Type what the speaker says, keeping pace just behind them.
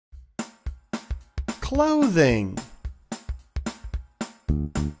clothing.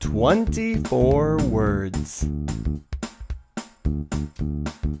 24 words.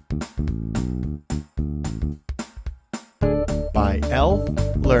 By Elf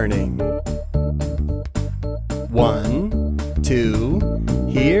Learning. 1, 2,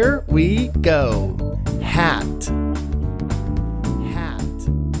 here we go. Hat. Hat.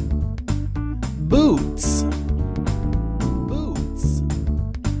 Boots. Boots.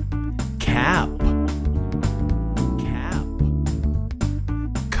 Cap. Cap.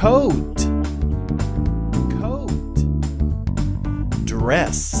 Coat. Coat.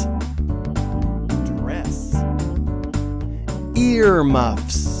 Dress. Dress.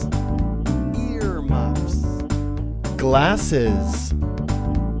 Earmuffs. Earmuffs. Glasses.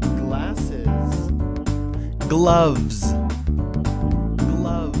 Glasses. Gloves.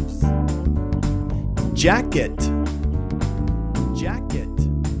 Gloves. Jacket. Jacket.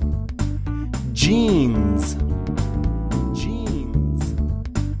 Jeans. Jeans.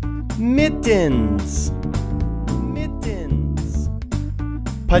 Mittens. Mittens.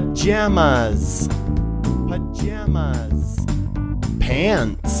 Pajamas. Pajamas.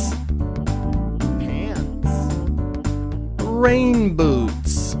 Pants. Pants. Rain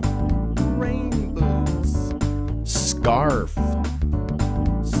boots. Rain boots. Scarf.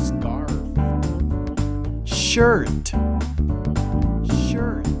 Scarf. Shirt.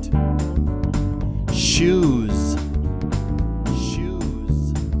 Shirt. Shoes.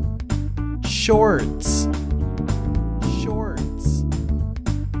 Shoes. Shorts. Shorts.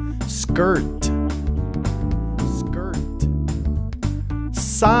 Skirt. Skirt.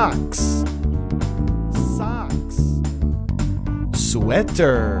 Socks. Socks.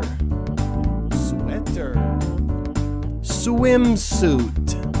 Sweater. Sweater. Swimsuit.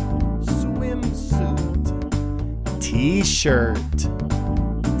 Swimsuit. T-shirt.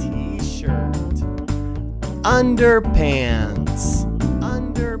 T-shirt. Underpants.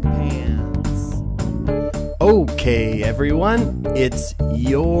 Underpants. Okay, everyone, it's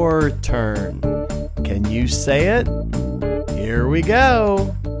your turn. Can you say it? Here we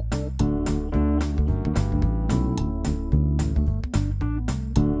go.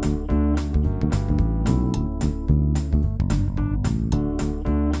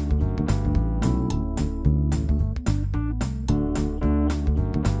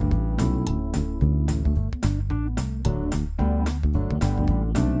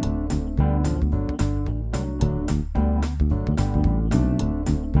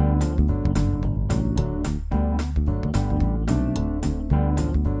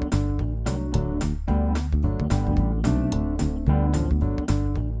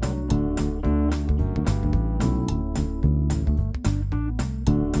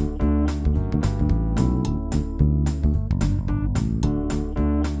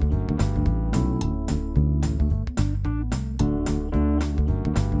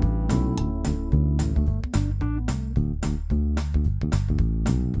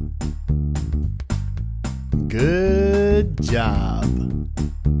 Good job.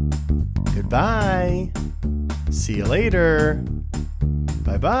 Goodbye. See you later.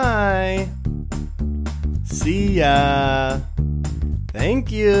 Bye-bye. See ya.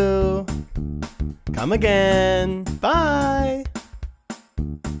 Thank you. Come again. Bye.